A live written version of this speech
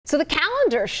So the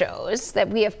calendar shows that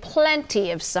we have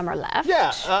plenty of summer left.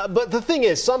 Yeah, but the thing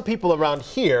is, some people around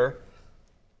here,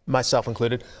 myself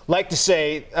included, like to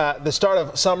say the start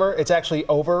of summer, it's actually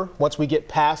over once we get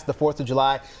past the 4th of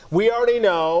July. We already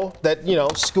know that,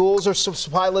 schools are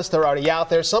supply lists, they're already out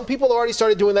there. Some people already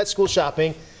started doing that school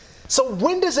shopping. So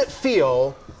when does it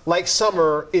feel like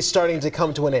summer is starting to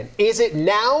come to an end? Is it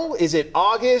now? Is it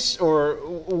August? Or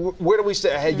where do we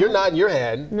stay? Hey, you're nodding your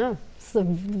head. No, it's the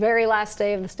very last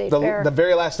day of the state fair. The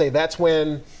very last day, that's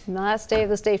when? The last day of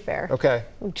the state fair. Okay.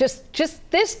 Just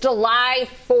this July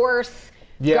 4th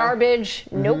garbage,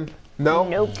 nope. No?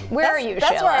 Nope. Where are you,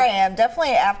 That's Sheila? where I am.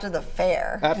 Definitely after the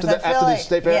fair. After the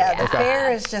state fair? Yeah, the Okay.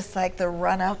 fair is just like the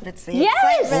run up. It's the Yes!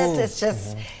 excitement. It's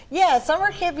just,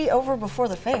 summer can't be over before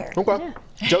the fair. Okay.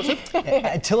 Yeah. Joseph?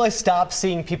 Until I stop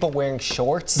seeing people wearing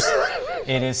shorts,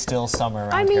 it is still summer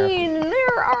around here. I mean,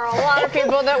 there are a lot of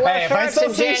people that wear Hey, if I shorts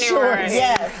in still see January. shorts,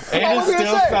 Yes. It is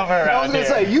still summer around here. I was going to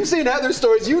say, you've seen Heather's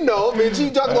stories, she talking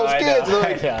to those I kids. know.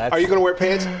 Like, Yeah, are you going to wear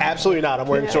pants? Absolutely not. I'm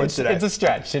wearing shorts today. It's a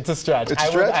stretch. It's a stretch. It's a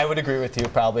stretch? I would agree with you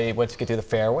probably once we get through the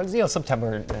fair. Once,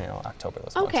 September, October,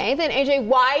 those months. Okay, then AJ,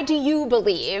 why do you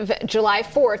believe July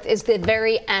 4th is the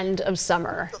very end of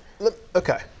summer?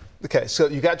 Okay, so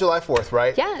you got July 4th,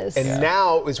 right? Yes. And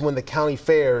now is when the county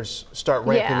fairs start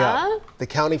ramping up. The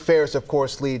county fairs, of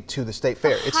course, lead to the state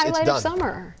fair. It's Highlight done. of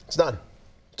summer. It's done.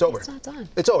 It's over. It's not done.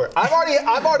 It's over. I've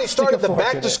already started the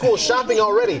back-to-school shopping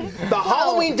already. The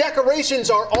Halloween decorations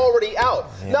are already out.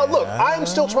 Yeah. Now, look, I'm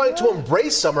still trying to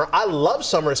embrace summer. I love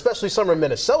summer, especially summer in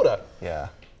Minnesota. Yeah.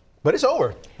 But it's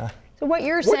over. So what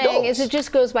you're saying is it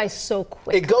just goes by so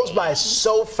quickly. It goes by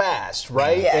so fast,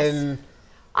 right? Yes. And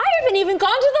I haven't even gone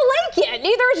to the lake yet.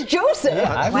 Neither has Joseph.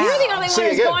 Yeah, You're the only one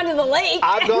who's gone to the lake.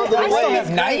 I've gone to the I still lake. have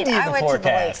 90 in the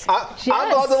forecast. I've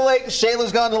gone to the lake.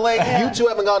 Shayla's gone to the lake. You two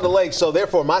haven't gone to the lake. So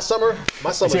therefore, my summer's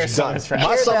done.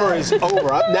 My summer is over.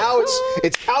 Now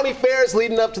it's county fairs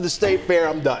leading up to the state fair.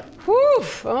 I'm done. Whew,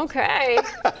 okay.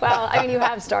 Well, I mean, you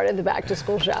have started the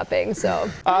back-to-school shopping, so.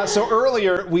 So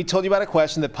earlier, we told you about a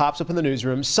question that pops up in the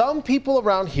newsroom. Some people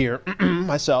around here,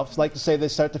 myself, like to say they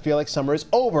start to feel like summer is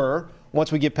over once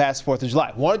we get past 4th of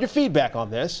July. Wanted your feedback on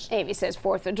this. Amy says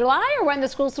 4th of July or when the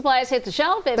school supplies hit the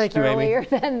shelf. If Thank you, Amy. earlier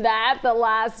than that, the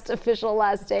official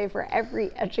last day for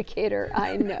every educator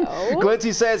I know.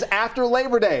 Glinty says after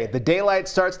Labor Day, the daylight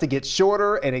starts to get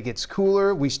shorter and it gets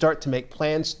cooler. We start to make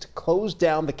plans to close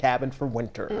down the cabin for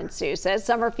winter. And Sue says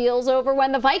summer feels over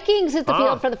when the Vikings hit the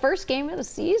field for the first game of the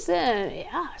season.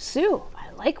 Yeah, Sue, I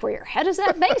like where your head is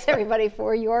at. Thanks, everybody,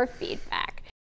 for your feedback.